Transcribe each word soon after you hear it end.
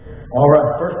All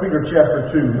right, 1 Peter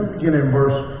chapter 2. We'll begin in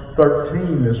verse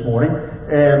 13 this morning.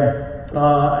 And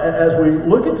as we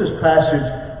look at this passage,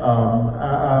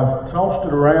 I've tossed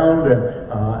it around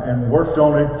and worked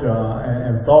on it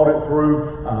and thought it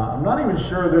through. I'm not even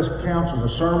sure this counts as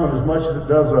a sermon as much as it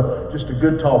does just a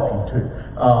good talking to.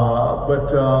 But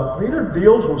Peter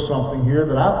deals with something here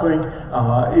that I think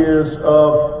is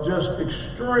of just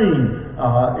extreme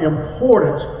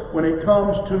importance when it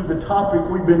comes to the topic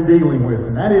we've been dealing with,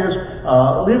 and that is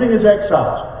living as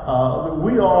exiles.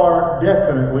 We are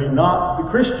definitely not,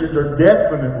 the Christians are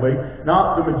definitely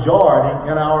not the majority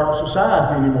in our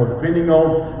society anymore, depending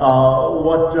on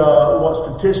what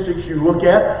statistics you look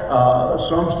at.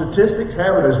 Some statistics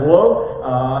have it as low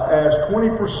as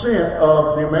 20%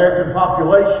 of the American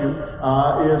population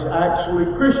is actually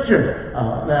Christian.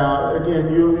 Now,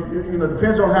 again, you know,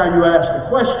 depends on how you ask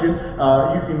the question.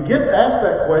 You can ask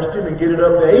that question and get it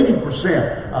up to 80%.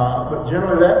 But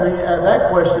generally, that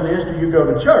question is, do you go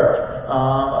to church?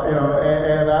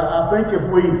 And I think if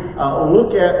we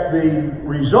look at the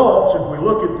results, if we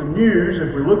look at the news,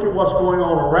 if we look at what's going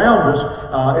on around us,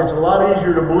 it's a lot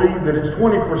easier to believe that it's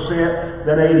 20%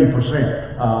 than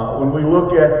 80%. When we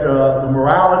look at the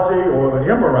morality or the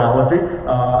immorality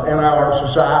in our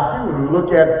society, when we look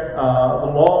at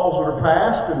the laws that are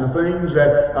passed and the things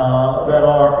that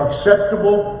are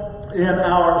acceptable in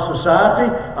our society,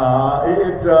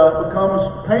 it becomes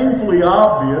painfully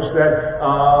obvious that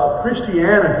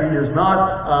Christianity is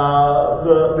not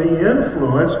the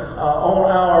influence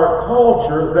on our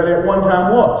culture that it one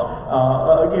time was.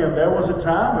 Again, there was a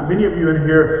time, and many of you in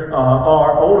here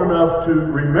are old enough to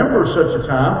remember such a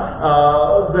time,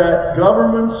 that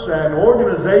governments and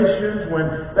organizations, when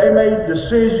they made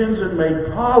decisions and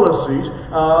made policies,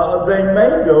 they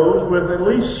made those with at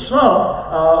least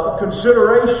some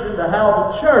consideration to how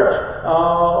the church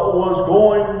was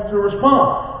going to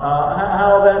respond.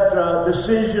 How that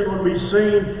decision would be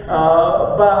seen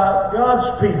by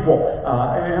God's people.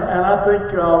 And I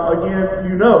think,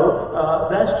 again,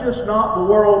 that's just not the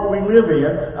world we live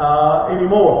in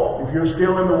anymore. If you're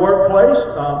still in the workplace,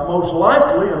 most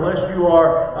likely, unless you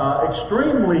are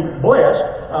extremely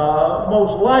blessed,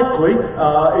 most likely,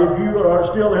 if you are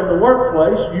still in the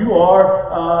workplace, you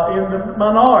are in the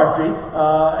minority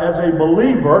as a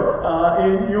believer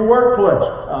in your workplace.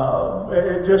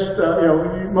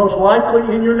 Most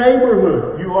likely in your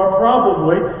neighborhood, you are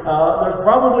probably, there's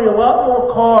probably a lot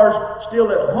more cars still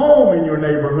at home in your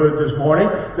neighborhood this morning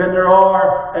than there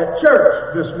are at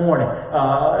church this morning.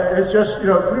 It's just,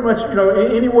 pretty much,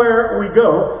 anywhere we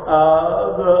go,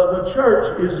 the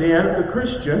church is in, the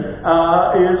Christian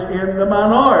is in the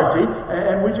minority,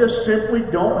 and we just simply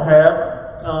don't have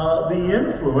the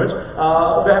influence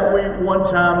that we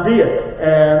one time did.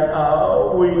 And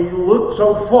we look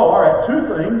so far at two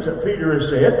things that Peter has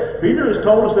said. Peter has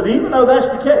told us that even though that's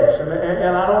the case,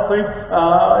 and I don't think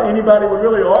anybody would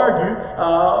really argue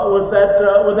with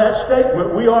that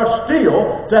statement, we are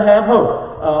still to have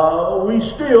hope. We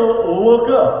still look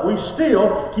up. We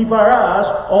still keep our eyes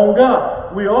on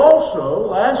God. We also,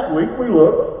 last week we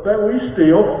looked that we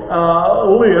still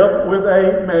live with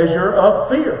a measure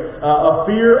of fear, a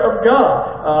fear of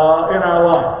God in our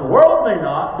life. The world may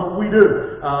not, but we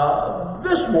do.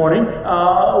 This morning,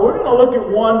 we're going to look at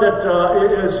one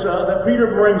that Peter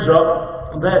brings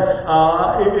up that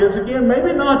is, again,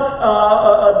 maybe not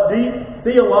a deep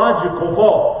theological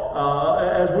thought.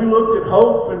 As we looked at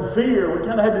hope and fear, we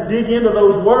kind of had to dig into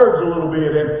those words a little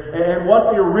bit and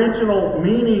what the original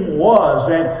meaning was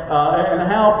and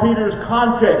how Peter's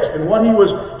context and what he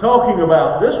was talking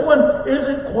about. This one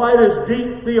isn't quite as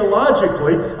deep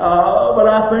theologically, but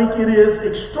I think it is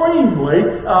extremely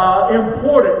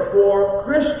important for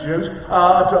Christians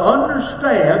to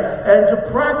understand and to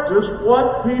practice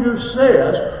what Peter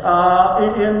says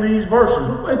in these verses.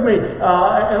 Look with me,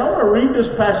 and I'm going to read this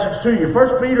passage to you.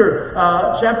 1 Peter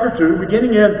chapter 2,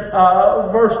 beginning in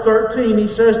verse 13, he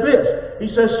says this. He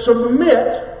says,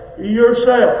 submit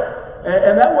yourself.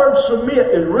 And that word submit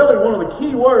is really one of the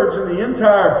key words in the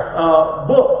entire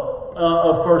book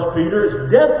of 1 Peter.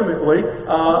 It's definitely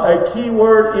a key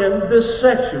word in this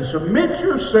section. Submit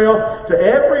yourself to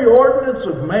every ordinance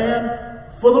of man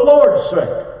for the Lord's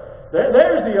sake.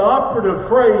 There's the operative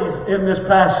phrase in this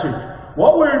passage.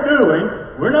 What we're doing,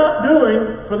 we're not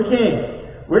doing for the king.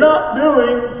 We're not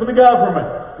doing for the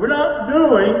government. We're not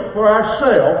doing for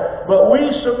ourselves, but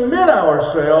we submit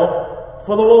ourselves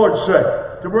for the Lord's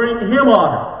sake, to bring Him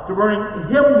honor, to bring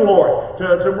Him glory,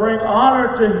 to bring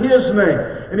honor to His name.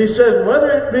 And he says, whether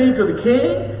it be to the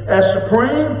king as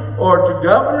supreme, or to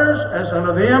governors as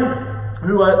unto them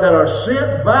that are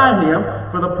sent by Him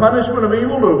for the punishment of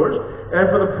evildoers, and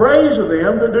for the praise of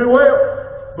them that do well.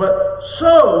 But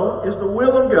so is the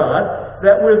will of God,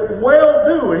 that with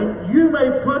well-doing you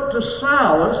may put to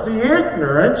silence the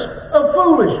ignorance of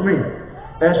foolish men,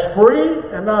 as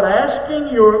free and not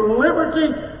asking your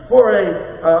liberty for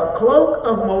a cloak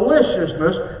of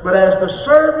maliciousness, but as the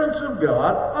servants of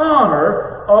God,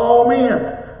 honor all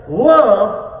men.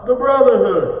 Love the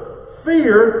brotherhood.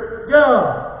 Fear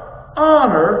God.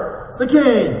 Honor the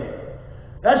king.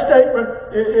 That statement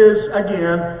is,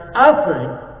 again, I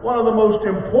think, one of the most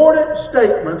important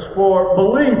statements for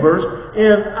believers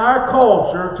in our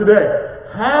culture today.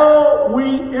 How we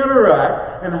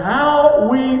interact and how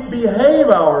we behave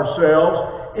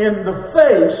ourselves in the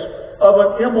face of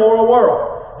an immoral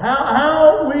world.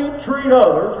 How we treat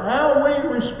others, how we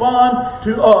respond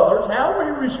to others, how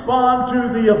we respond to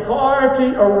the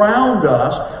authority around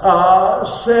us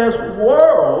says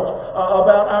worlds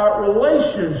about our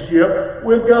relationship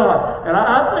with God. And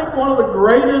I think one of the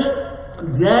greatest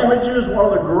damages, one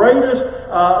of the greatest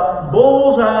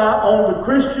bullseye on the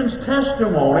Christian's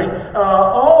testimony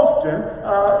often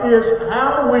is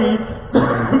how we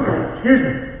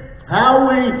how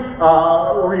we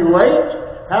relate,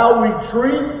 how we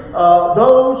treat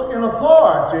those in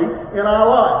authority in our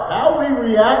life, how we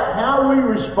react, how we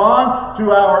respond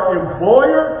to our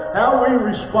employer, how we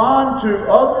respond to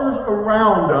others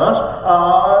around us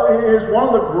is one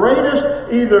of the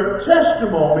greatest either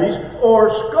testimonies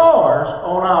or scars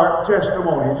on our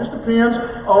testimony. It just depends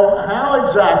on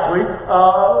how exactly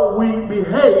we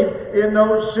behave in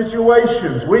those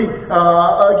situations. We,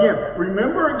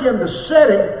 remember the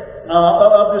setting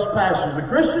of this passage. The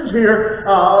Christians here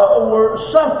were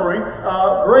suffering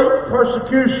great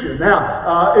persecution.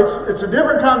 Now, it's a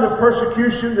different kind of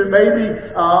persecution than maybe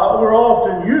we're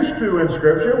often used to in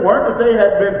Scripture. It wasn't that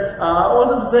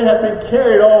they had been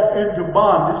carried off into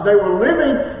bondage. They were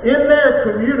living in their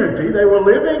community. They were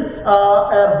living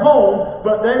at home,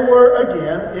 but they were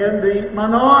again in the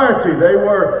minority. They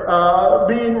were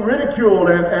being ridiculed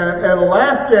and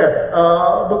laughed at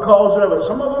because of it.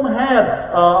 Some of them had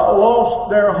lost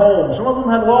their homes. Some of them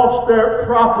had lost their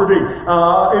property.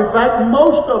 In fact,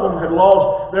 most of them had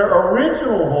lost their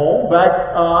original home back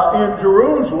in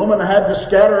Jerusalem and had to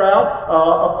scatter out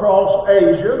across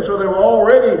Asia. So they were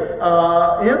already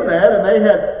in that, and they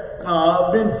had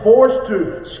been forced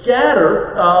to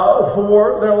scatter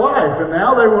for their life, and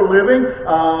now they were living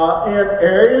in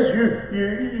areas.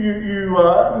 You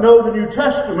know the New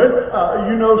Testament.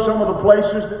 You know some of the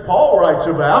places that Paul writes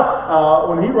about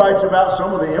when he writes about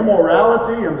some of the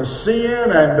immorality and the sin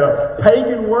and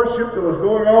pagan worship that was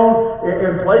going on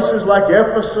in places like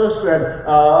Ephesus and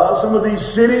some of these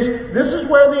cities. This is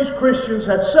where these Christians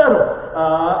had settled,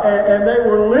 and they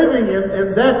were living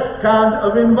in that kind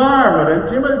of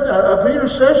environment. And Peter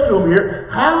says to them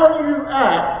here, how you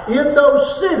act in those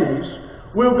cities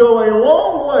will go a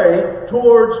long way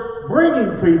towards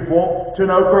bringing people to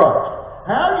know Christ.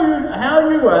 How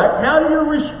you act, how you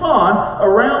respond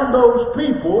around those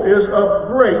people is of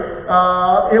great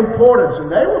importance.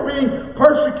 And they were being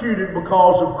persecuted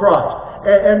because of Christ.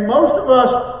 And most of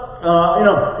us,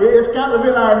 it's kind of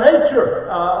in our nature.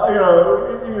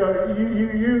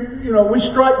 We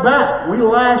strike back. We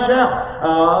lash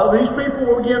out. These people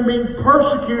were again being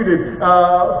persecuted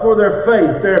for their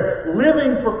faith. They're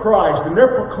living for Christ, and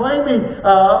they're proclaiming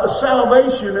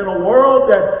salvation in a world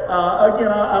that, I've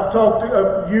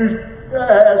used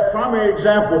as primary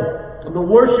example. The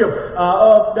worship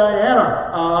of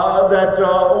Diana that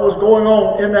was going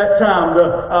on in that time.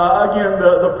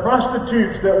 The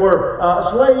prostitutes that were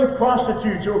slave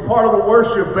prostitutes that were part of the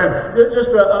worship, and just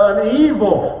an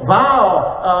evil,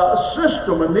 vile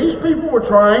system. And these people were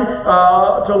trying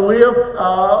to live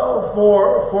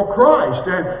for Christ.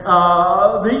 And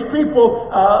these people,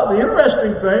 the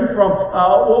interesting thing from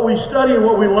what we study and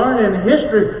what we learn in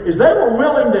history is they were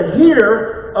willing to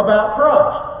hear about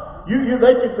Christ.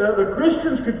 The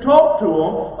Christians could talk to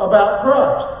them about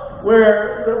Christ.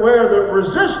 Where the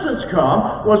resistance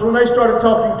come was when they started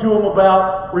talking to them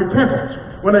about repentance.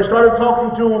 When they started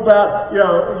talking to them about,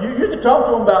 you could talk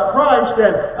to them about Christ,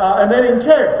 and they didn't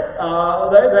care.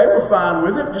 They were fine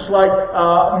with it, just like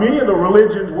many of the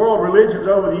world religions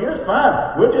over the years.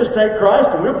 Fine, we'll just take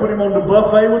Christ and we'll put him on the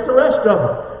buffet with the rest of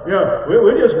them.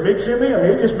 We'll just mix him in.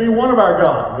 He'll just be one of our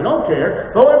gods. We don't care.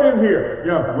 Throw him in here.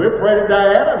 We'll pray to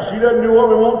Diana. If she doesn't do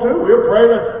what we want to, we'll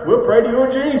pray to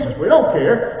your Jesus. We don't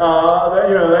care.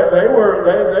 They were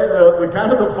the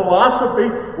kind of the philosophy.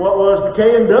 What was the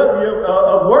K&W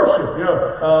of worship?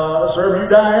 Serve you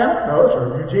Diana? No,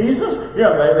 serve you Jesus.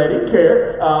 They didn't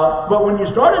care. But when you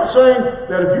started saying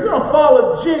that if you're going to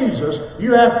follow Jesus,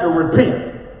 you have to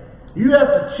repent. You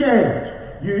have to change.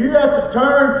 You have to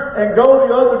turn and go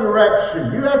the other direction.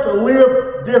 You have to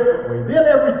live differently. Then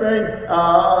everything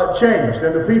changed,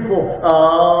 and the people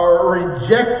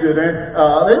rejected, and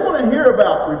they didn't want to hear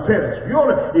about repentance. If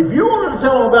you wanted to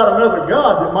tell them about another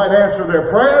God that might answer their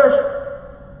prayers,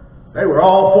 they were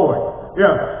all for it.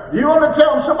 Yeah. You want to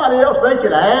tell them somebody else they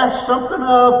could ask something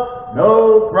of?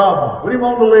 No problem. Put him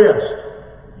on the list.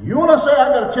 You want to say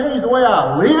I've got to change the way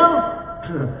I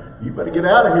live? You better get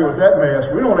out of here with that mess.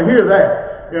 We don't want to hear that.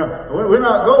 We're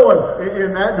not going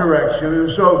in that direction.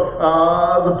 And so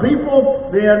the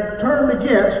people then turned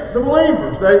against the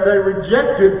believers. They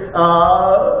rejected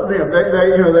them.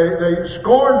 They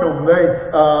scorned them. They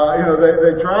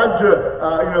tried to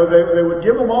they would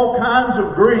give them all kinds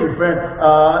of grief and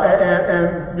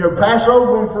pass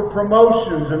over them for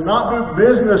promotions and not do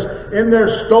business in their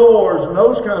stores and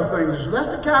those kind of things. So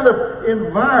that's the kind of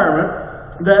environment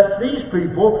that these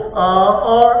people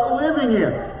are living in.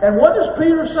 And what does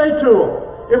Peter say to them?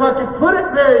 If I could put it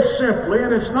very simply, and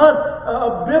it's not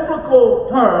a biblical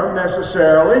term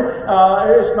necessarily,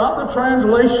 it's not the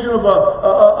translation of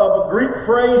a Greek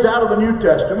phrase out of the New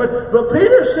Testament, but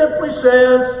Peter simply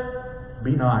says,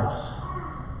 be nice.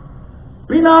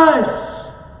 Be nice.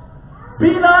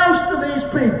 Be nice to these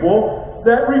people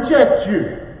that reject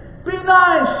you. Be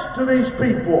nice to these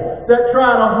people that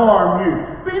try to harm you.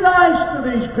 Be nice to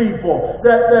these people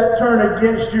that turn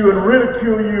against you and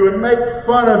ridicule you and make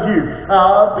fun of you.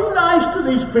 Be nice to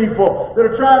these people that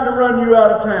are trying to run you out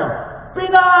of town. Be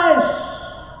nice.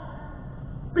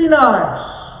 Be nice.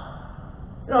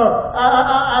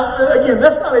 Again,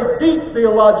 that's not a deep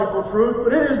theological truth,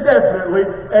 but it is definitely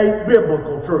a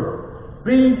biblical truth.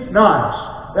 Be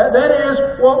nice. That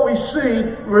is what we see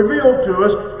revealed to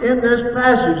us in this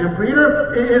passage. And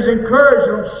Peter is encouraging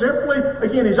them simply,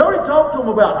 again, he's already talked to them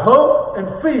about hope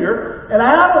and fear. And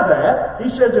out of that,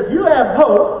 he says, if you have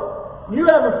hope,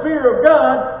 you have a fear of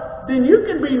God, then you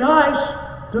can be nice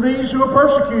to these who are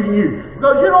persecuting you.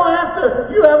 Because you don't have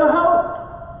to, you have a hope.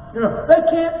 They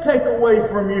can't take away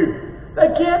from you. They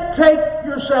can't take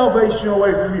your salvation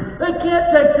away from you. They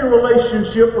can't take your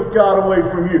relationship with God away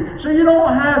from you. So you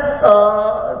don't have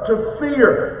to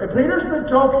fear. And Peter's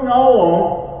been talking all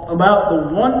along about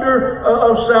the wonder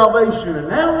of salvation.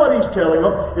 And now what he's telling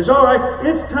them is, all right,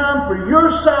 it's time for your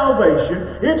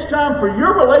salvation. It's time for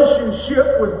your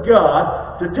relationship with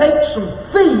God to take some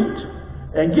feet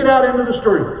and get out into the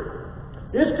street.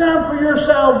 It's time for your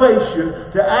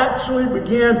salvation to actually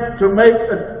begin to make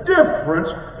a difference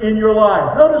in your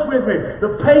life. Notice with me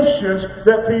the patience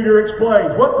that Peter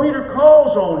explains. What Peter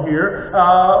calls on here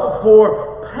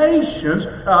for patience,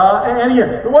 and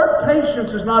again, the word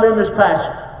patience is not in this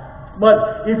passage.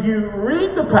 But if you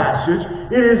read the passage,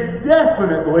 it is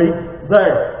definitely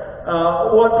there.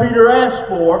 What Peter asked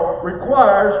for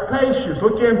requires patience.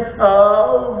 Look in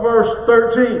verse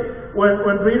 13.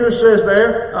 When Peter says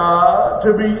there,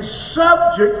 to be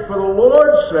subject for the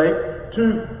Lord's sake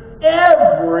to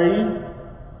every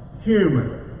human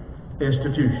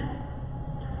institution.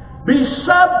 Be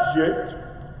subject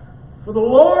for the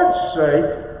Lord's sake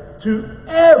to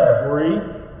every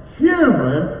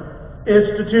human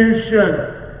institution.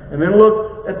 And then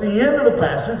look at the end of the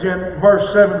passage in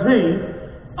verse 17.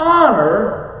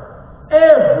 Honor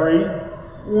every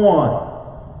one.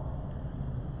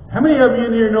 How many of you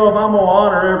in here know if I'm going to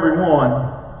honor everyone,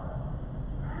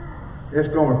 it's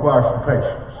going to require some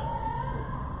patience?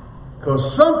 Because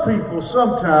some people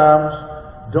sometimes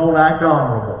don't act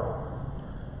honorable.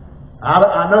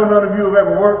 I know none of you have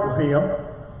ever worked with him.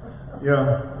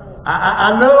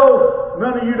 I know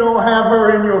none of you don't have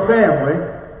her in your family.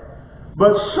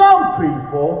 But some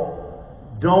people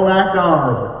don't act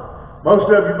honorable.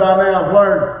 Most of you by now have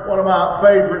learned one of my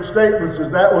favorite statements is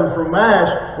that one from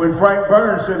MASH when Frank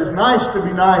Burns said, it's nice to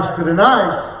be nice to the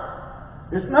nice.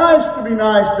 It's nice to be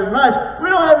nice to the nice.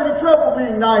 We don't have any trouble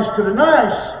being nice to the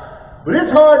nice. But it's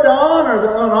hard to honor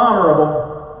the unhonorable.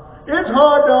 It's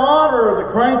hard to honor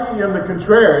the cranky and the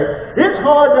contrary. It's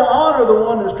hard to honor the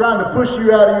one that's trying to push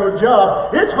you out of your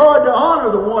job. It's hard to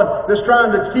honor the one that's trying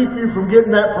to keep you from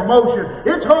getting that promotion.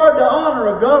 It's hard to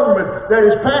honor a government that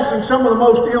is passing some of the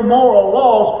most immoral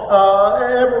laws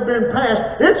ever been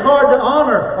passed. It's hard to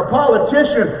honor a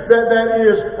politician that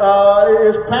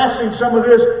is passing some of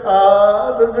these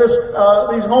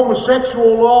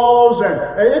homosexual laws,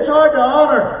 and it's hard to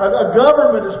honor a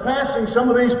government that's passing some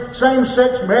of these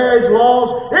same-sex marriage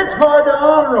laws. It's hard to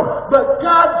honor them. But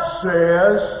God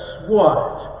says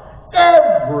what?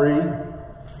 Every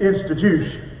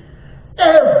institution.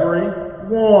 Every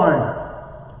one.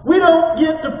 We don't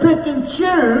get to pick and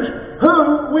choose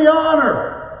who we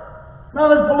honor.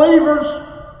 Not as believers.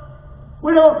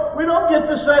 We don't get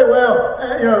to say, well,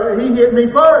 he hit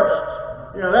me first.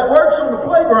 That works on the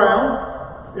playground.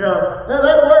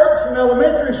 That works in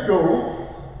elementary school.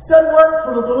 Doesn't work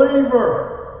for the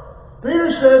believer. Peter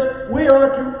says we are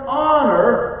to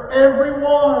honor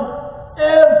everyone,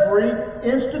 every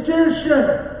institution.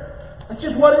 That's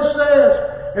just what it says.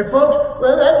 And folks,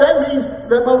 that means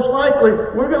that most likely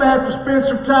we're going to have to spend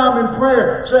some time in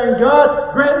prayer saying,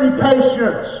 God, grant me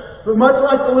patience. But much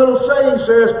like the little saying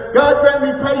says, God, grant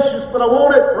me patience, but I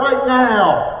want it right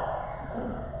now.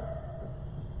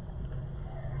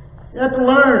 You have to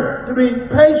learn to be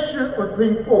patient with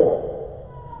people.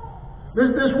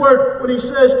 This word, when he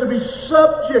says to be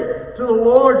subject to the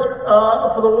Lord's,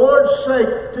 for the Lord's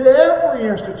sake, to every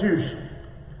institution.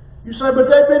 You say, but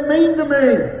they've been mean to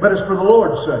me. But it's for the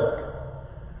Lord's sake.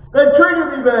 They've treated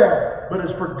me bad. But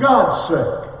it's for God's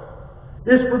sake.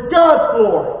 It's for God's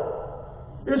glory.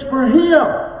 It's for Him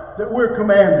that we're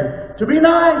commanded to be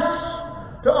nice.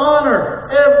 To honor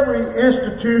every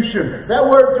institution. That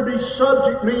word to be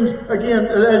subject means, again,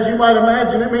 as you might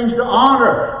imagine, it means to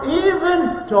honor.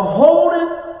 Even to hold it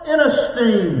in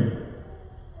esteem.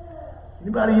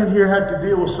 Anybody in here have to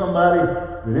deal with somebody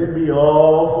that it'd be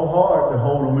awful hard to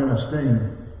hold them in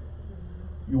esteem?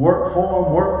 You work for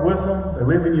them, work with them, they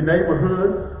live in your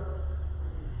neighborhood.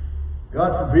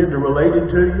 God forbid they're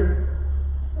related to you.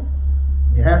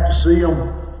 You have to see them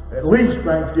at least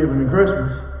Thanksgiving and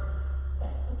Christmas.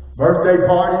 Birthday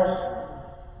parties.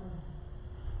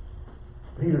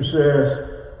 Peter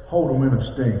says, hold them in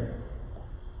esteem.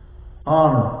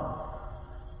 Honor.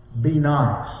 Be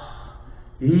nice.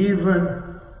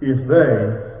 Even if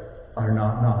they are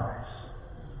not nice.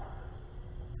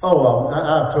 Oh,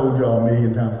 I've told y'all a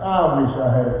million times. I wish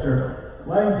I had a church.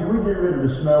 Lane, can we get rid of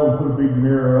the snow and put a big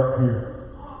mirror up here?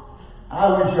 I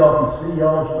wish y'all could see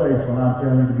y'all's face when I'm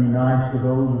telling you to be nice to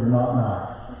those that are not nice.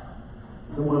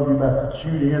 Some of you about to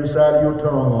chew the inside of your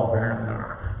tongue off.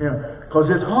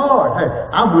 Because it's hard. Hey,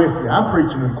 I'm with you. I'm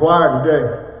preaching in the choir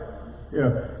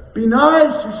today. Be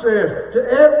nice, he says, to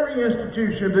every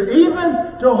institution,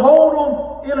 even to hold them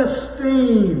in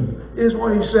esteem, is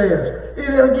what he says.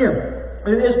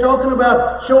 It's talking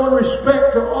about showing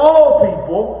respect to all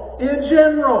people in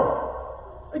general.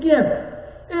 Again,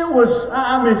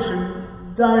 I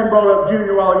mentioned, Diane brought up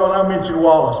Junior a while ago, and I mentioned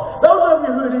Wallace. Those of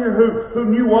you who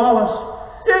knew Wallace,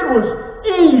 it was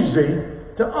easy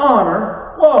to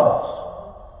honor Wallace.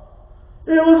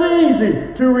 It was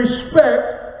easy to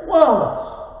respect Wallace.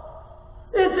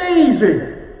 It's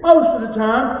easy, most of the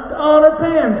time, to honor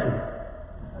Pansy.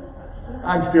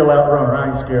 I can still outrun her. I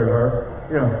ain't scared of her.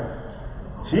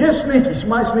 She is sneaky. She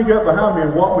might sneak up behind me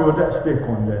and walk me with that stick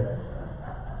one day.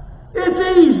 It's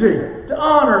easy to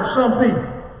honor some people.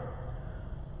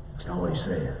 That's not what he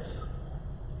says.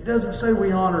 He doesn't say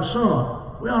we honor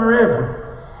some. We honor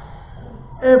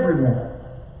everyone.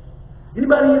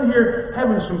 Anybody in here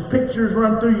having some pictures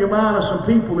run through your mind of some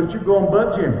people that you're going,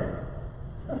 but Jimmy?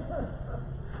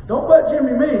 Don't but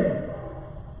Jimmy me.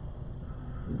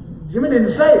 Jimmy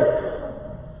didn't say it.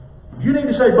 You need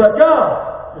to say, but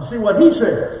God, and see what He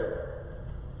says.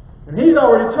 And He's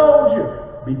already told you,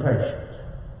 be patient.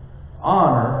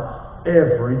 Honor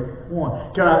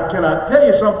everyone. Can I tell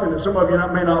you something that some of you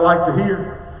may not like to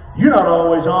hear? You not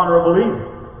always honor a believer.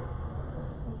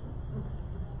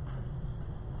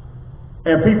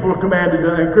 And people are commanded,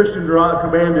 and Christians are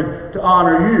commanded to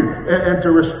honor you and to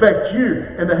respect you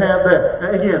and to have that.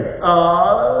 Again,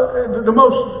 the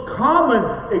most common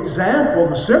example,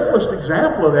 the simplest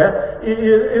example of that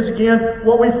is again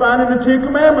what we find in the Ten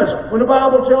Commandments when the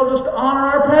Bible tells us to honor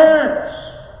our parents.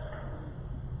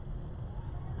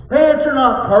 Parents are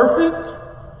not perfect.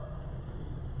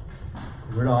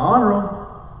 We're to honor them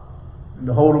and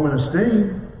to hold them in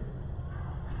esteem.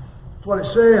 That's what it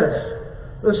says.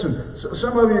 Listen,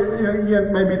 some of you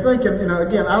again may be thinking,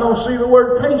 again, I don't see the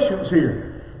word patience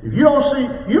here. If you don't see,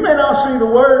 you may not see the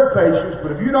word patience,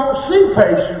 but if you don't see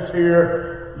patience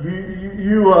here,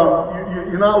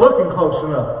 you're not looking close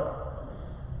enough.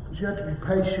 Because you have to be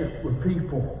patient with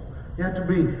people. You have to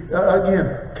be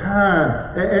again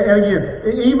kind. And again,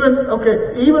 even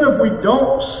if we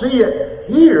don't see it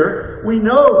here, we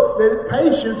know that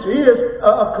patience is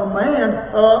a command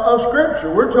of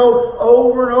Scripture. We're told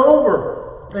over and over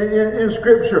in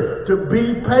Scripture to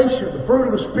be patient. The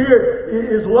fruit of the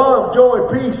Spirit is love,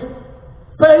 joy, peace,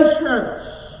 patience,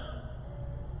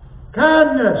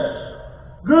 kindness,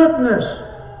 goodness,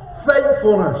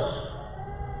 faithfulness.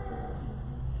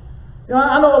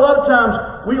 I know a lot of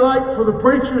times we like for the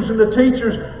preachers and the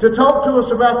teachers to talk to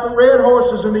us about the red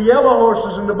horses and the yellow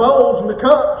horses and the bowls and the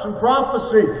cups and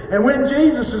prophecy and when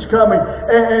Jesus is coming.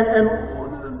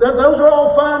 And Those are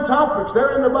all fine topics.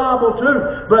 They're in the Bible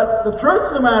too. But the truth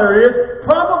of the matter is,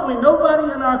 probably nobody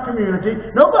in our community,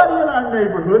 nobody in our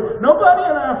neighborhood, nobody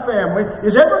in our family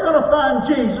is ever going to find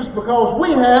Jesus because we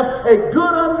have a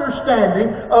good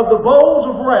understanding of the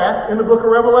bowls of wrath in the book of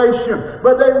Revelation.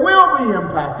 But they will be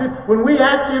impacted when we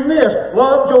act in this: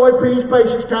 love, joy, peace,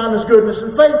 patience, kindness, goodness,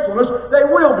 and faithfulness. They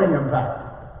will be impacted.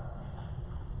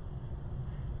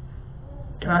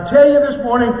 Can I tell you this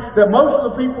morning that most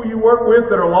of the people you work with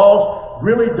that are lost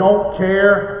really don't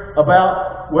care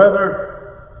about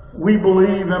whether we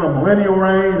believe in a millennial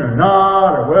reign or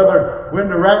not, or whether when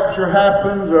the rapture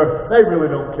happens, or they really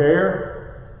don't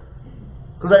care.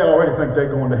 Because they already think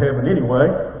they're going to heaven anyway.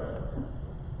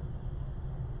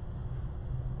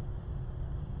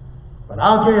 But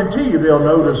I'll guarantee you they'll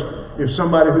notice if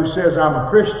somebody who says I'm a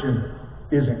Christian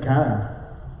isn't kind.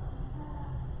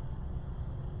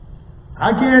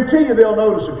 I guarantee you they'll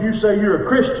notice if you say you're a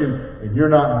Christian and you're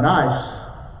not nice,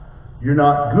 you're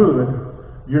not good,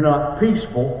 you're not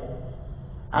peaceful.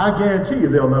 I guarantee you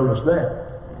they'll notice that.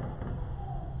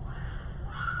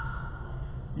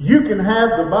 You can have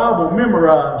the Bible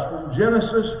memorized from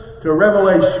Genesis to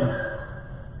Revelation,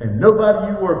 and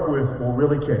nobody you work with will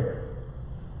really care.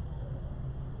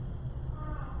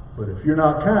 But if you're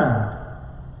not kind,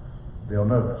 they'll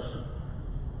notice.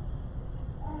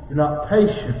 You're not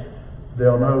patient,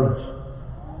 they'll notice.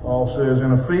 Paul says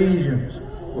in Ephesians,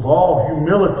 with all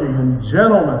humility and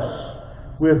gentleness,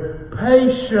 with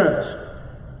patience,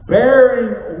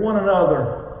 bearing one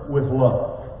another with love.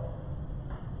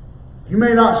 You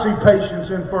may not see patience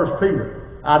in 1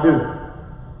 Peter. I do.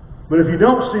 But if you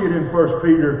don't see it in 1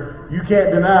 Peter, you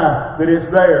can't deny that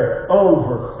it's there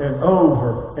over and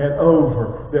over and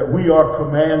over, that we are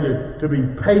commanded to be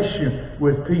patient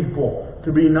with people,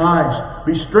 to be nice,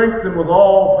 be strengthened with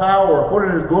all power,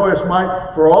 according to His glorious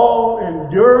might, for all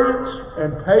endurance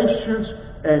and patience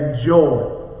and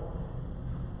joy.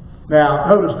 Now,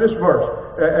 notice this verse,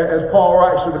 as Paul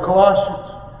writes to the Colossians: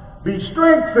 be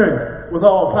strengthened with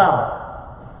all power.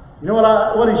 You know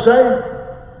what he's saying?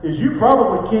 Is you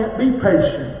probably can't be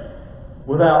patient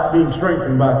without being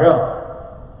strengthened by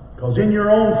God. Because in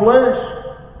your own flesh,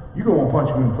 you're going to punch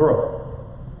him in the throat.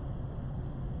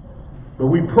 But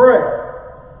we pray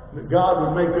that God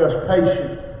would make us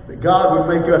patient, that God would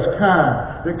make us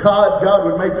kind, that God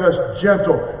would make us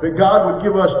gentle, that God would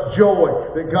give us joy,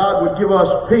 that God would give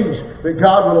us peace, that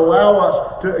God would allow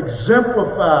us to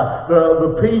exemplify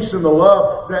the peace and the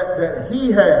love that He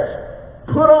has.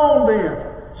 Put on then.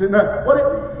 So now,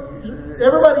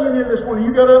 everybody in here this morning,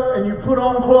 you got up and you put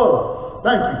on clothes.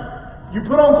 Thank you. You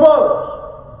put on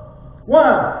clothes.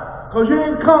 Why? Because you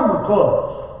didn't come with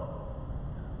clothes.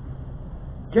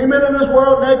 Came into this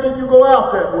world naked, you go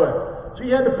out that way. So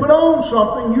you had to put on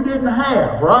something you didn't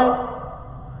have,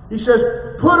 right? He says,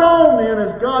 put on then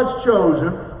as God's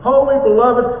chosen, holy,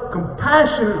 beloved,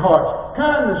 compassionate hearts,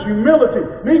 kindness, humility,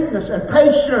 meekness, and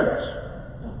patience.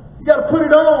 You got to put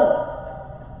it on.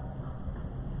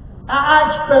 I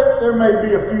expect there may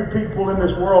be a few people in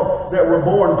this world that were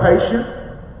born patient.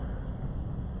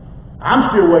 I'm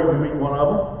still waiting to meet one of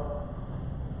them.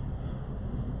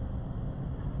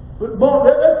 But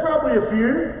there's probably a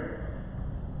few.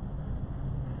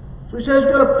 So he says,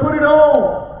 you've got to put it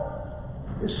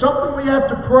on. It's something we have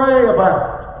to pray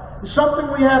about. It's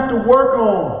something we have to work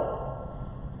on.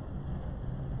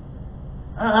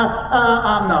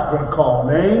 I'm not going to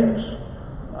call names.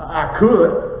 I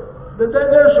could.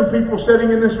 There are some people sitting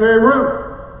in this very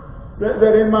room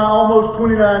that in my almost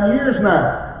 29 years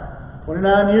now,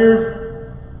 29 years,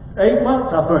 8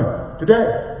 months, I think, today,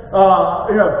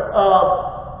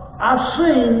 I've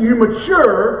seen you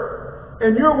mature,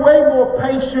 and you're way more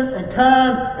patient and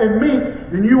kind and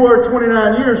meek than you were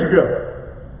 29 years ago.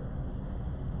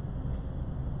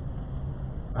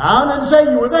 I didn't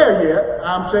say you were there yet.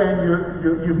 I'm saying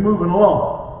you're moving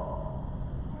along.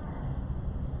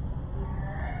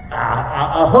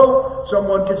 I hope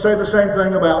someone can say the same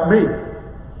thing about me.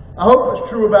 I hope it's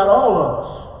true about all of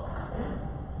us.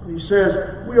 He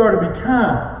says we are to be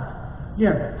kind.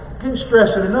 Yeah, I can't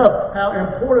stress it enough how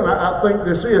important I think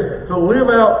this is, to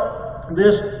live out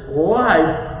this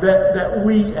life that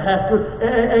we have to.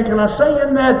 And can I say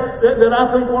in that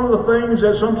I think one of the things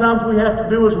that sometimes we have to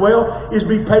do as well is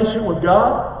be patient with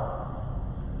God.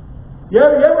 You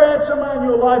ever had somebody in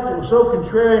your life that was so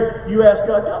contrary, you ask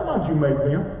God, why'd you make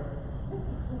them?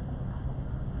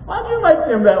 Why'd you make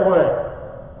them that way?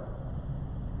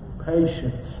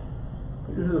 Patience.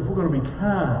 If we're going to be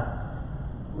kind,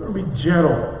 we're going to be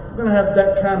gentle, we're going to have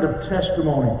that kind of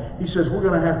testimony. He says we're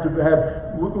going to have to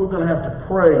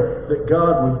pray that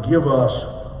God would give us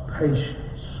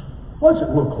patience. What does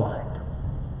it look like?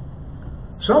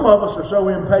 Some of us are so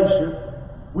impatient,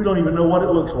 we don't even know what it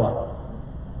looks like.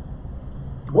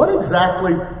 What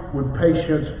exactly would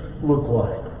patience look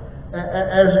like?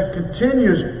 As it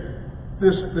continues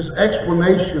this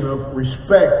explanation of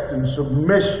respect and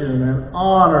submission and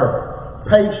honor,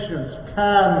 patience,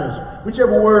 kindness,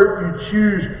 whichever word you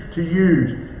choose to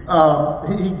use,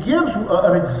 he gives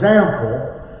an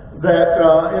example that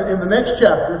in the next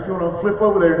chapter, if you want to flip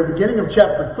over there, at the beginning of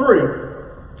chapter 3,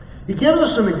 he gives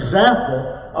us an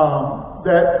example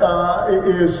that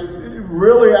is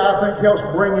really, I think, helps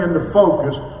bring into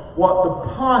focus what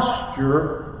the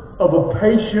posture of a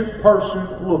patient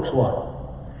person looks like.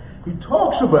 He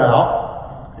talks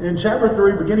about, in chapter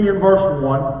 3, beginning in verse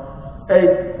 1,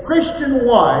 a Christian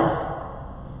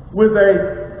wife with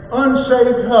an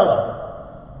unsaved husband.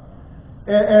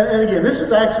 And again, this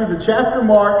is actually the chapter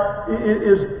mark.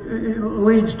 It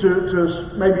leads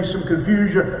to maybe some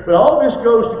confusion, but all this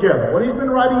goes together. What he's been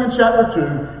writing in chapter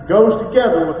 2 goes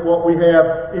together with what we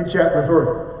have in chapter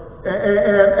 3.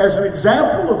 And as an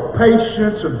example of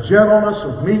patience, of gentleness,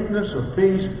 of meekness, of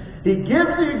peace, he gives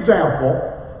the example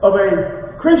of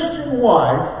a Christian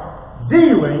wife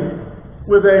dealing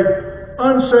with an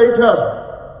unsaved husband.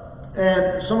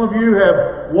 And some of you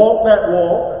have walked that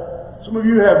walk. Some of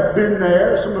you have been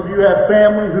there. Some of you have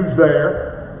family who's there.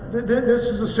 This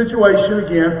is a situation,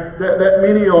 again, that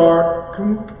many are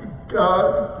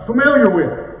familiar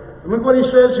with. And look what he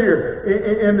says here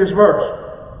in this verse.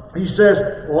 He says,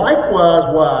 likewise,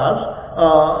 wives,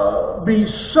 be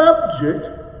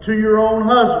subject to your own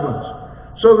husbands,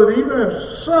 so that even if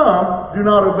some do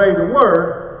not obey the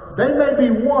word, they may be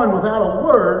won without a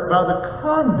word by the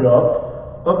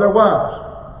conduct of their wives.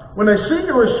 When they see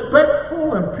your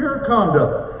respectful and pure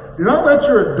conduct, do not let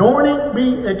your adorning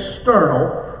be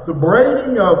external, the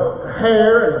braiding of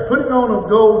hair and the putting on of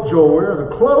gold jewelry or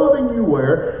the clothing you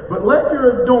wear, but let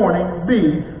your adorning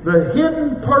be the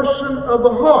hidden person of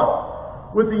the heart,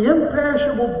 with the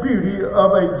imperishable beauty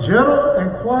of a gentle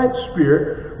and quiet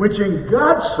spirit, which in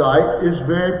God's sight is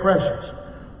very precious.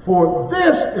 For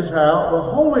this is how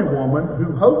the holy woman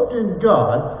who hoped in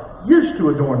God used to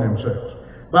adorn themselves,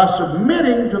 by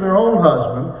submitting to their own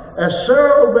husband, as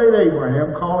Sarah obeyed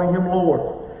Abraham, calling him Lord.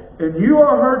 And you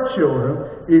are her children,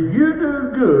 if you do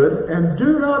good and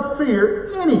do not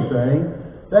fear anything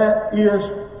that is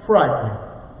frightening.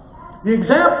 The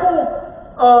example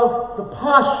of the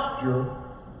posture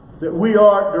that we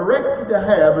are directed to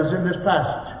have is in this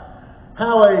passage.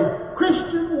 How a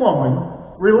Christian woman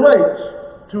relates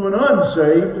to an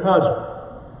unsaved husband.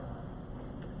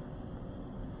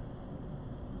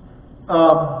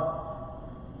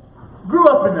 Grew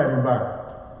up in that environment.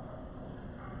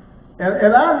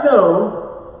 And I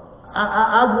know,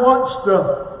 I've watched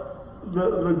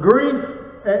the grief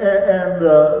and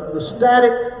the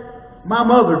static my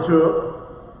mother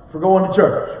took for going to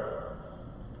church,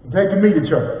 taking me to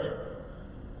church.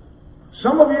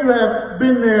 Some of you have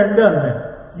been there and done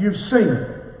that. You've seen it,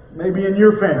 maybe in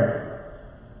your family.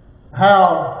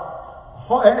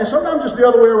 And sometimes it's the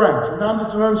other way around. Sometimes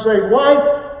it's an unsaved wife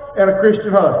and a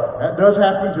Christian husband. That does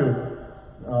happen too.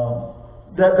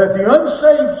 That the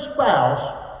unsaved spouse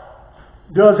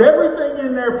does everything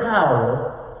in their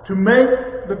power to make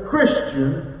the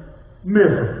Christian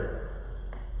miserable.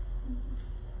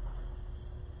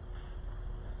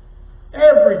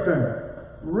 Everything.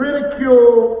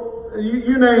 Ridicule,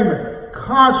 you name it.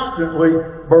 Constantly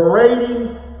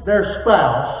berating their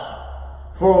spouse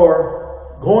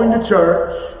for going to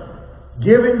church,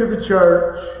 giving to the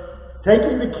church,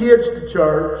 taking the kids to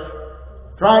church,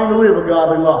 trying to live a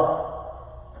godly life.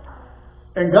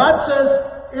 And God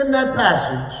says in that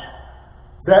passage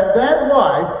that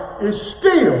wife is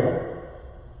still,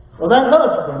 or that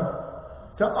husband,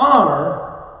 to honor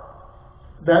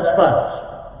that spouse.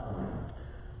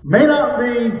 May not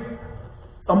be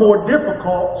a more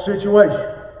difficult situation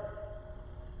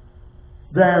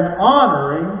than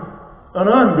honoring an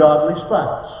ungodly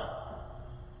spouse.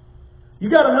 You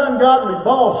got an ungodly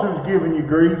boss who's giving you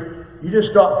grief, you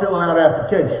just start filling out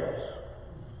applications.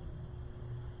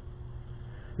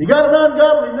 You got an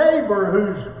ungodly neighbor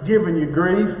who's giving you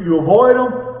grief, you avoid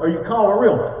them or you call a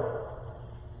realtor.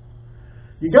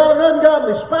 You got an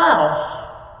ungodly spouse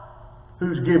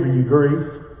who's giving you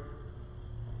grief,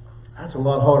 that's a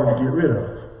lot harder to get rid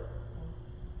of.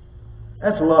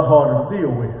 That's a lot harder to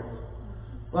deal with.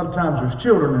 A lot of times there's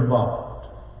children involved.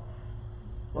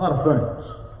 A lot of things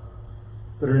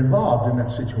that are involved in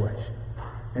that situation.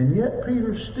 And yet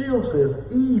Peter still says,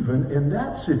 even in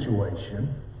that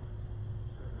situation,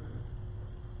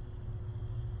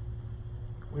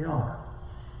 we are.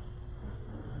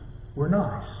 We're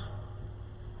nice.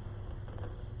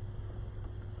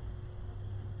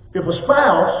 a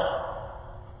spouse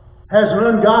has an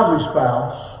ungodly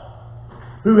spouse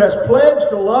who has pledged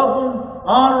to love them,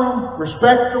 honor them,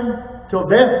 respect them, till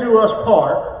death do us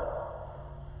part,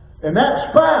 and that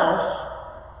spouse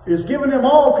is giving them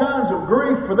all kinds of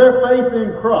grief for their faith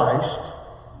in Christ,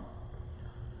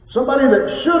 somebody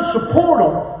that should support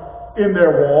them in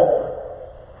their walk,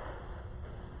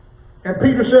 and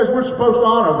Peter says we're supposed to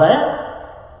honor that,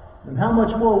 and how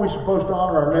much more are we supposed to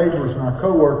honor our neighbors and our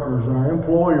co-workers and our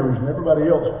employers and everybody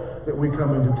else that we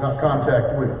come into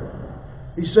contact with.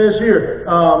 He says here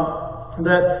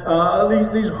that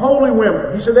these holy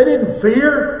women, he said they didn't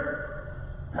fear.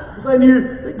 They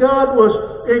knew that God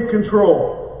was in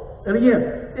control. And again,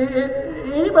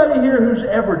 anybody here who's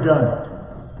ever done it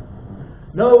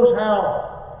knows how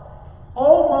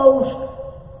almost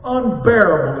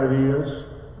unbearable it is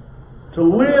to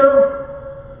live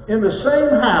in the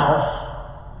same house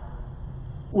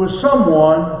with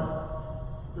someone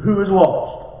who is lost.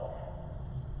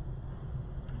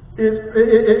 Who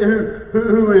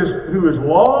is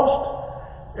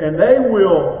lost, and they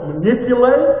will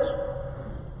manipulate,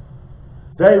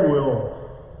 they will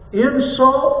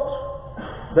insult,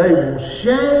 they will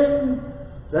shame,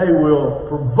 they will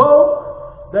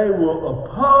provoke, they will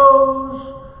oppose,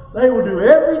 they will do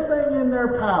everything in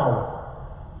their power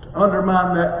to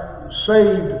undermine that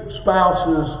saved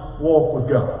spouse's walk with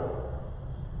God.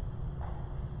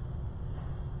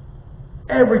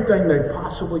 Everything they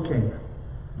possibly can.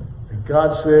 And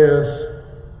God says,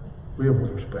 live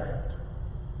with respect.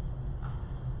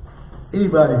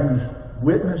 Anybody who's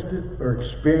witnessed it or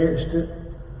experienced it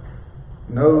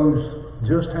knows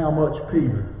just how much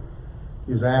Peter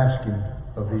is asking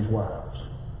of these wives.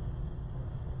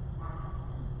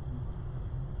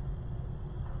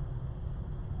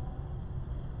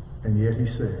 And yet he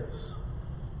says,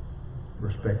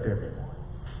 respect everyone.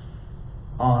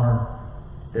 Honor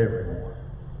everyone.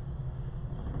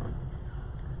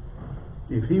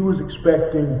 If Peter was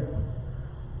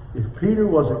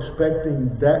expecting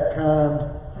that kind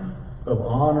of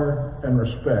honor and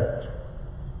respect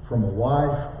from a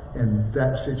wife in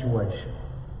that situation,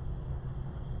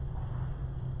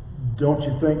 don't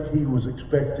you think he was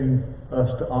expecting us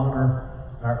to honor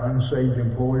our unsaved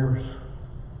employers,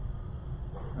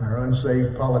 and our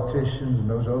unsaved politicians and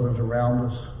those others around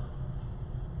us?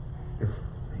 If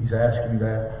he's asking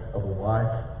that of a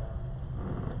wife,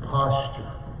 the posture,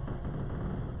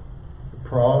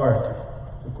 priority.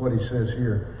 Look what he says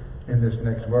here in this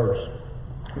next verse,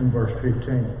 in verse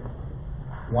 15.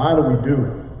 Why do we do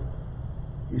it?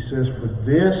 He says, for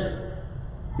this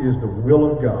is the will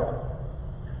of God,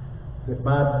 that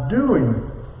by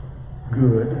doing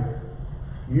good,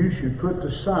 you should put to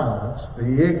silence the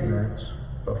ignorance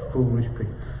of foolish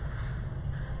people.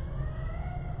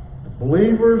 The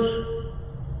believers'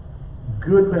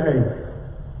 good behavior,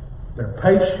 their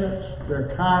patience, their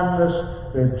kindness,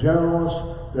 their gentleness,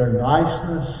 their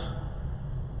niceness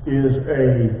is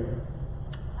a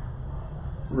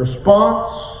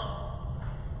response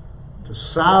to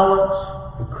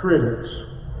silence the critics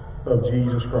of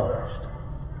Jesus Christ.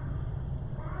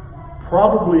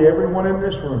 Probably everyone in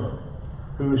this room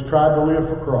who has tried to live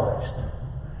for Christ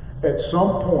at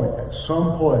some point, at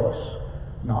some place,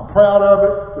 not proud of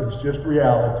it, but it's just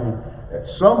reality, at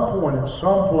some point, at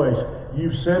some place,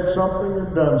 you've said something or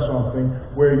done something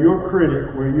where your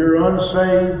critic, where your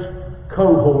unsaved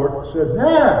cohort said,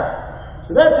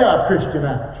 so that's how a Christian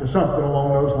acts, or something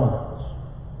along those lines.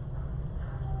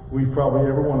 We've probably,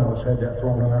 every one of us, had that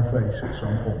thrown in our face at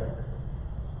some point.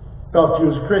 Thought you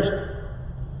was a Christian.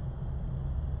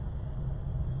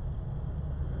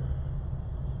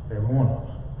 Every one of us.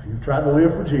 If you've tried to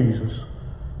live for Jesus,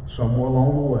 somewhere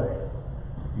along the way,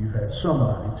 you've had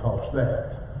somebody toss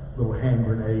that little hand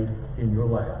grenade in your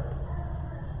lap.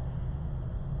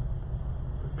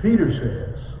 Peter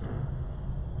says,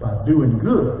 by doing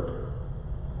good,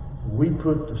 we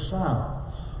put to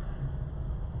silence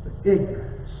the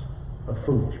ignorance of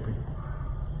foolish people.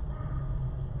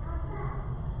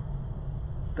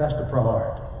 That's the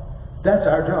priority. That's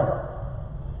our job.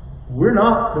 We're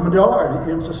not the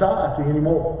majority in society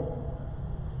anymore.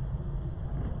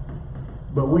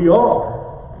 But we are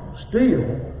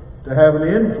still to have an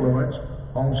influence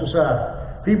on society.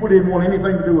 People didn't want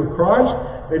anything to do with Christ.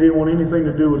 They didn't want anything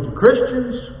to do with the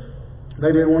Christians.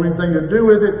 They didn't want anything to do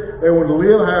with it. They wanted to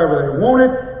live however they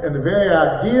wanted. And the very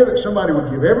idea that somebody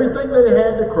would give everything they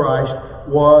had to Christ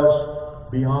was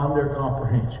beyond their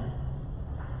comprehension.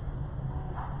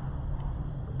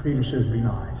 Peter says, be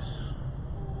nice.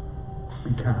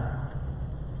 Be kind.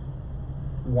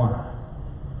 Why?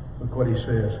 Look what he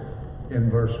says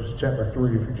in chapter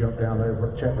 3, if you jump down there,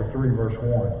 chapter 3, verse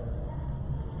 1.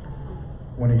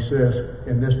 when he says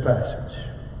in this passage.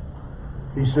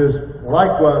 He says,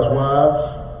 likewise,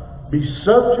 wives, be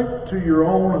subject to your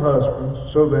own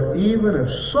husbands, so that even if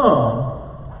some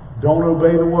don't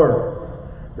obey the word,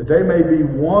 that they may be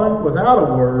won without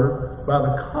a word by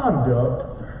the conduct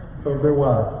of their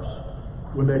wives,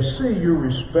 when they see your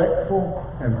respectful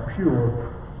and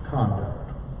pure conduct.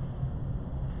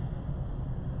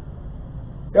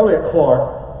 Elliot Clark,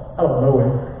 I don't know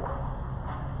him.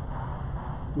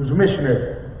 He was a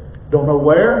missionary. Don't know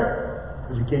where,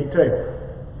 because he can't tell you.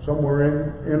 Somewhere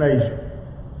in Asia.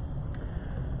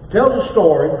 Tells a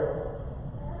story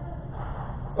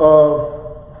of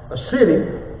a city,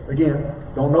 again,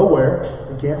 don't know where,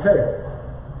 he can't tell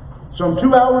you. Some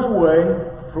 2 hours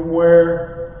away from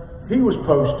where he was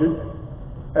posted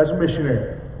as a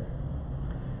missionary.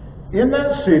 In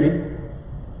that city,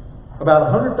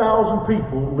 about 100,000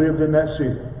 people lived in that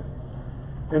city.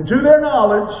 And to their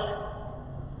knowledge,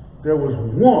 there was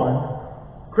one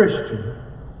Christian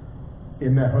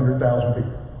in that 100,000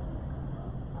 people.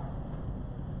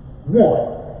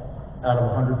 One out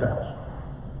of 100,000.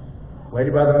 A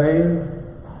lady by the name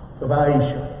of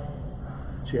Aisha.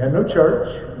 She had no church.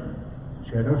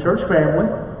 She had no church family.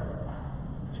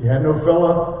 She had no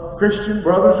fellow Christian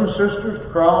brothers and sisters to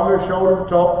cry on their shoulder to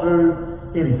talk to,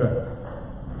 anything.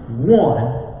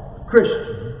 One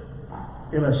Christian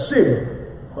in a city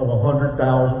of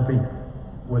 100,000 people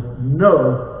with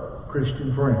no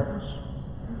Christian friends.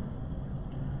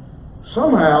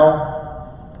 Somehow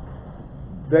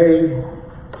they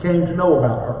came to know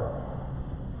about her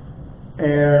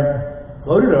and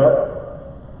loaded up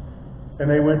and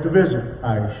they went to visit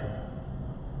Aisha.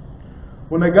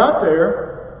 When they got there,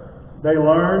 they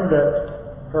learned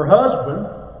that her husband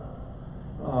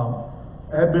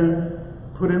had been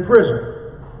put in prison.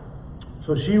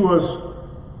 So she was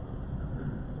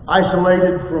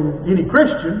isolated from any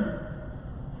Christian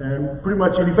and pretty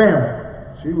much any family.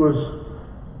 She was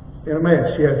in a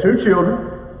mess. She had 2 children.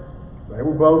 They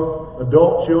were both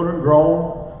adult children,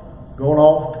 grown, going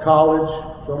off to college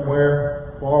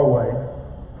somewhere far away.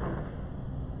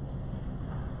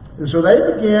 And so they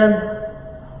began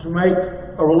to make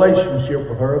a relationship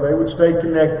with her. They would stay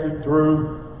connected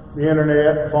through the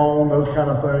internet, phone, those kind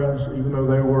of things, even though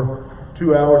they were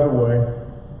 2 hours away.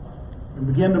 And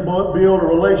begin to build a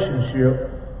relationship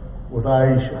with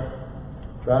Aisha.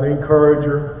 Try to encourage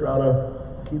her, try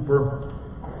to keep her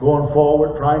going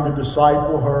forward, trying to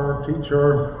disciple her, teach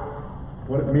her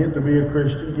what it meant to be a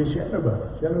Christian. Because she had nobody.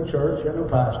 She had no church, she had no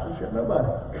pastor, she had nobody.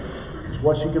 It's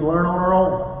what she could learn on her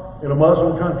own in a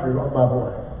Muslim country, by the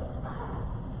way.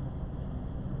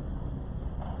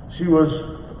 She was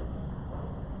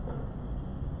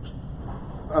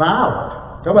an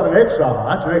island. Talk about an exile.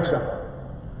 That's an exile.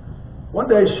 One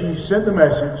day she sent a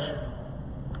message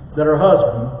that her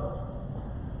husband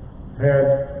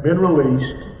had been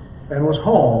released and was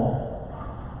home,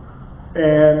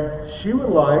 and she would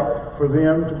like for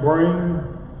them to bring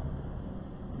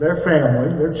their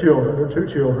family, their children, their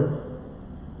 2 children,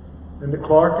 and that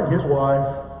Clark and his wife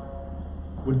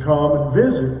would come and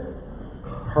visit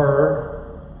her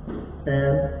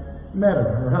and Madden,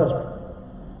 her husband.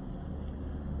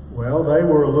 Well, they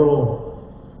were a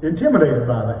little intimidated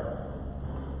by that.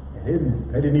 They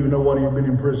didn't even know what he had been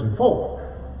in prison for.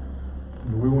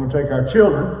 We want to take our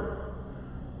children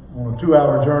on a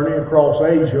 2-hour journey across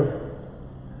Asia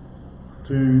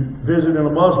to visit in a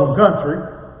Muslim country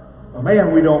a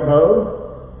man we don't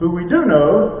know, who we do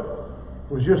know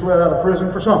was just let out of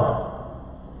prison for something.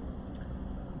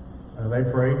 They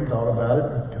prayed and thought about it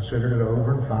and considered it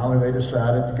over, and finally they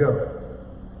decided to go.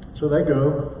 So they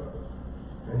go.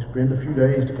 They spend a few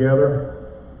days together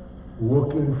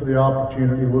looking for the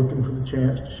opportunity, looking for the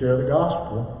chance to share the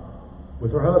gospel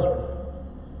with her husband.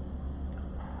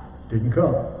 Didn't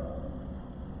come.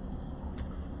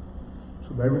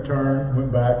 So they returned,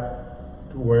 went back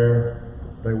to where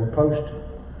they were posted.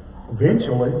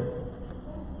 Eventually,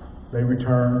 they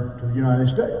returned to the United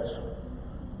States.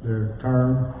 Their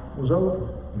term was over,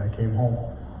 and they came home.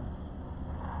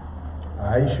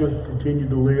 Aisha continued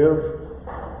to live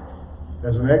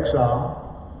as an exile,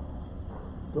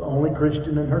 the only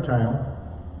Christian in her town,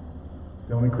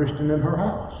 the only Christian in her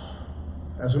house,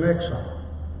 as an exile,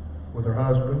 with her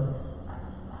husband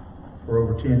for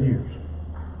over 10 years.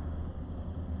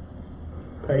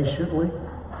 Patiently,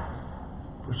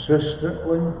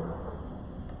 persistently,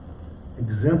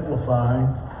 exemplifying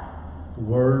the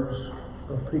words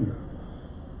of Peter.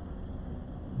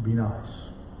 Be nice.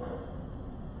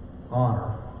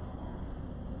 Honor.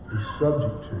 Be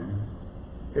subject to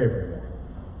everyone,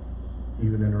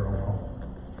 even in her own home.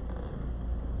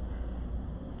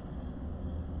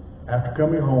 After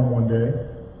coming home one day,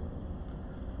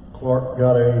 Clark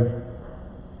got a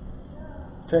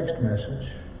text message,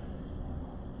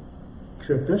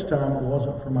 except this time it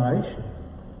wasn't from Aisha.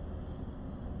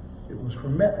 It was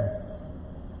from Metin.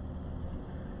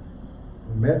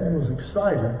 Metin was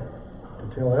excited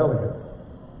to tell Elliot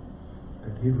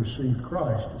that he'd received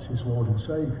Christ as his Lord and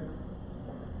Savior,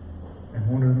 and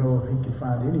wanted to know if he could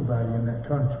find anybody in that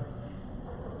country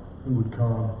who would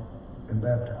come and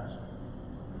baptize him.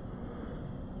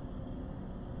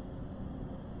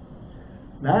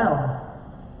 Now,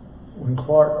 when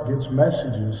Clark gets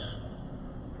messages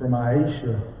from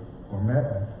Aisha or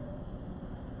Metin,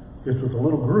 it's with a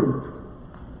little group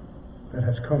that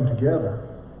has come together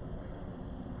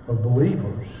of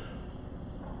believers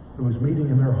who is meeting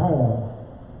in their home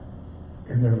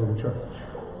in their little church.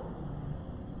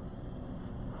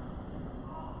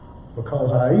 Because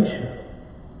Aisha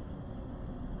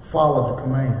followed the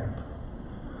command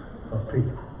of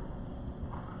Peter.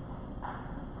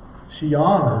 She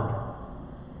honored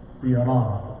the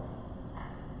unhonorable.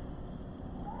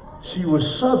 She was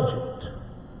subject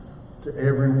to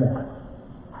everyone.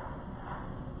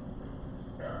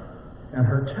 And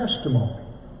her testimony,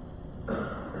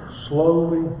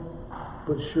 slowly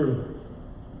but surely,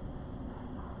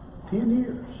 10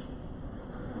 years,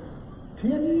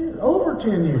 over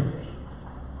 10 years,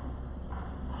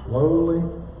 slowly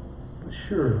but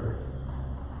surely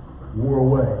wore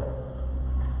away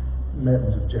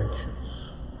Metin's objections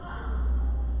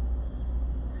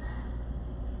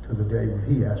to the day when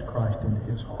he asked Christ into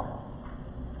his heart.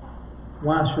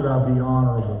 Why should I be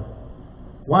honorable?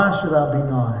 Why should I be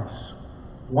nice?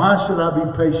 Why should I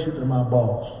be patient to my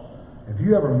boss? Have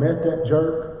you ever met that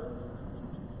jerk?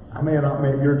 I may have not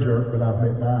met your jerk, but I've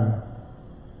met mine.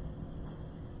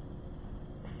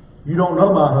 You don't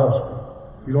know my husband.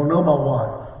 You don't know my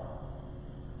wife.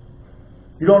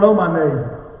 You don't know my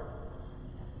neighbor.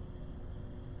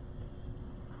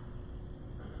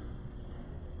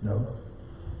 No.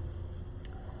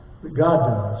 But God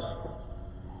does.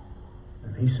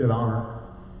 And He said, honor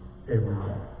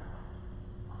everyone.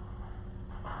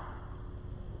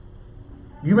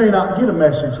 You may not get a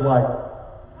message like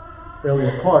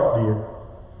Elliot Clark did.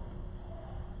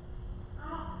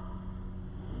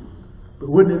 But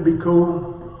wouldn't it be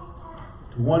cool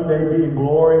to one day be in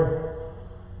glory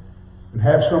and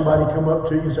have somebody come up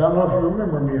to you and say, I don't know if you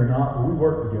remember me or not, but we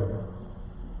worked together.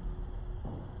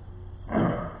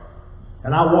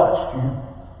 And I watched you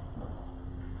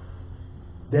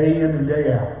day in and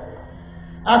day out.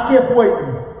 I kept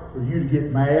waiting for you to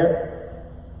get mad.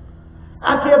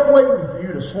 I kept waiting for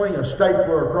you to sling a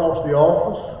stapler across the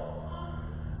office.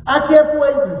 I kept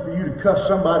waiting for you to cuss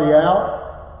somebody out.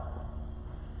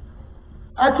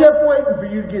 I kept waiting for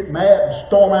you to get mad and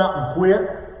storm out and quit.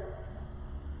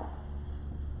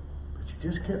 But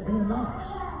you just kept being nice.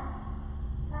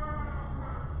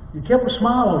 You kept a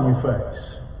smile on your face.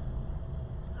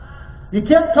 You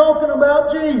kept talking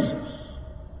about Jesus.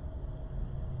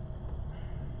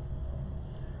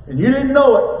 And you didn't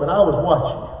know it, but I was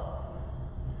watching you.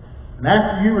 And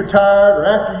after you retired or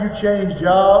after you changed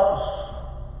jobs,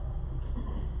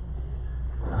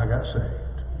 I got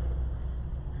saved.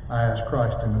 I asked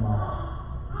Christ into my heart.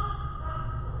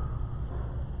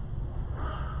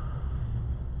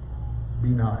 Be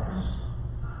nice.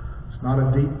 It's not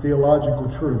a deep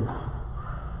theological truth,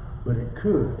 but it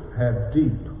could have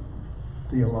deep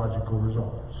theological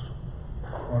results.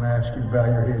 I want to ask you to bow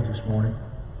your heads this morning.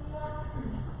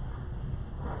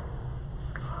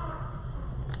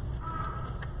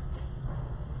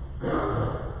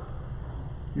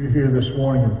 You're here this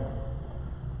morning and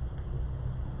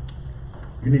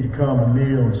you need to come and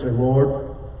kneel and say,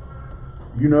 Lord,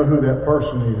 you know who that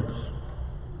person is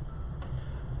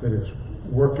that is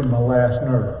working my last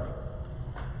nerve.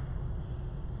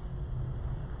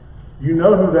 You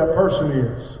know who that person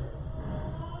is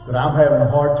that I'm having a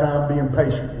hard time being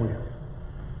patient with,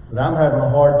 that I'm having a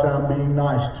hard time being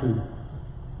nice to.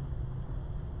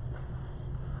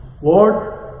 Lord,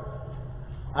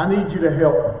 I need you to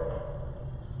help me.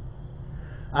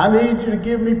 I need you to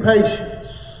give me patience.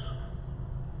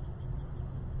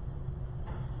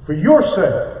 For your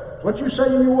sake. What you say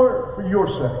in your word? For your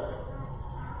sake.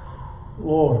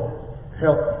 Lord,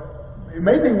 help me. It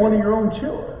may be one of your own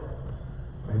children.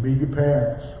 Maybe your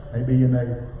parents. Maybe your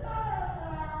neighbor.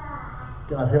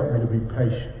 God, help me to be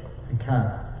patient and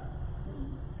kind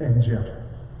and gentle.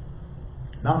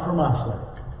 Not for my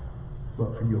sake,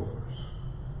 but for yours.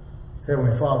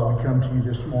 Heavenly Father, we come to you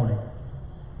this morning.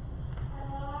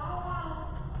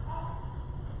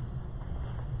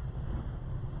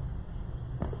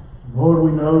 Lord,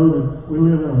 we know that we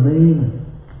live in a mean,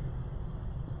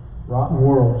 rotten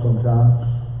world sometimes.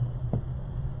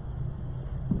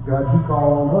 God, you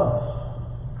call on us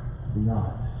to be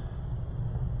nice.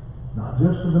 Not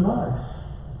just to the nice,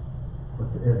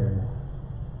 but to everyone.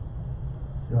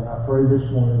 God, I pray this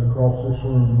morning across this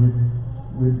room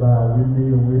we'd bow, we'd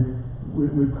kneel,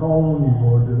 we'd call on you,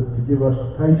 Lord, to give us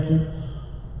the patience,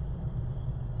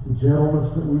 the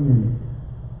gentleness that we need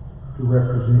to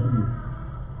represent you.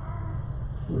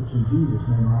 So it's in Jesus'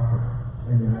 name I pray.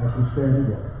 Amen. As we stand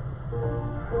together.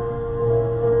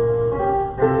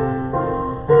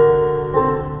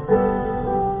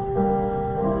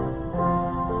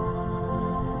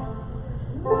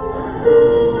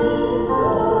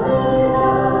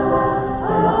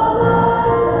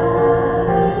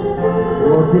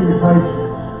 Lord, give me patience.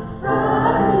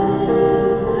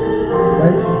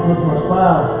 Patience with my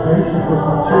spouse. Patience with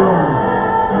my children.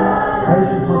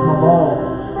 Patience with my boss.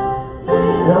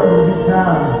 Help me to be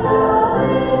kind.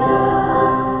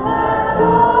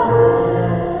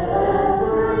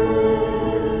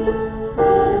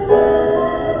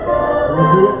 We'll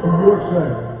do it for your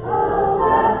sake.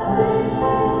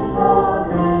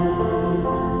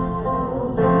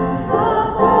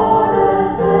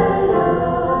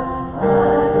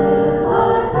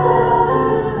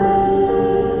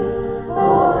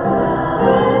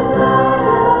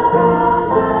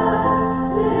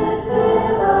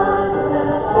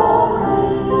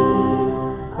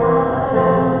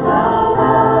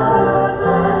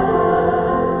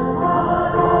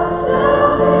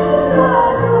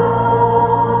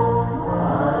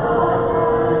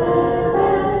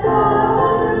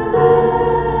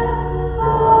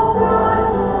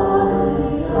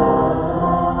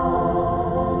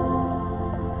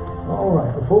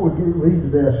 Leave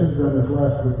today. I should have done this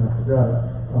last week and I forgot it.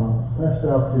 Passed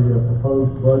out the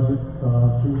proposed budget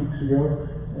 2 weeks ago,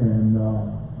 and I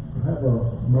have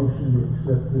a motion to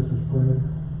accept this as printed.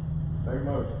 Second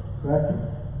motion. Second.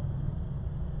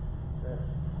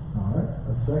 All right.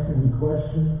 A second. Any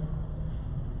question?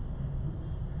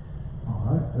 All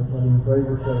right. Everybody in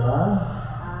favor say aye.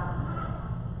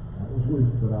 That was weak,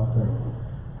 but I'll take it.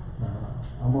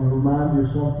 I'm going to remind you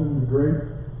of something the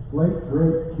late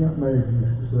great Kent Mays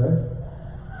used to say.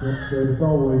 Kent said it's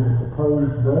always a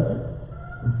proposed budget.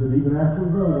 He said even after we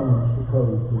vote on it, it's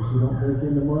proposed. If we don't take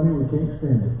in the money, we can't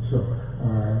spend it. So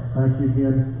thank you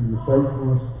again for your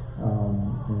faithfulness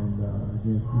and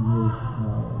again for your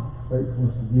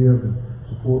faithfulness to give and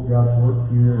support God's work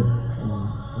here and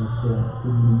this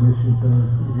mission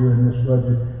things here in this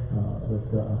budget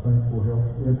that I think will help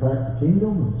impact the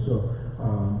kingdom. And so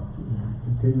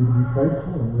continue to be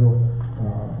faithful, and we'll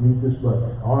meet this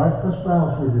budget. All right, let's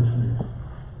bow as we dismiss.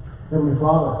 Heavenly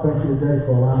Father, thank you today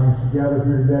for allowing us to gather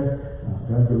here today.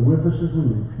 God, go with us as we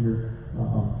leave here.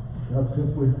 God,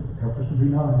 simply help us to be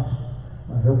nice.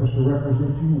 Help us to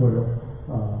represent you well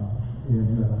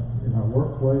in our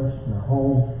workplace, in our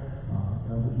home.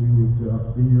 God, that we would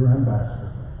be your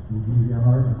ambassador. We give you the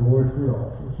honor and glory for it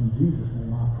all. For it's in Jesus'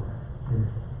 name I pray.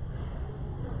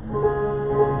 Amen.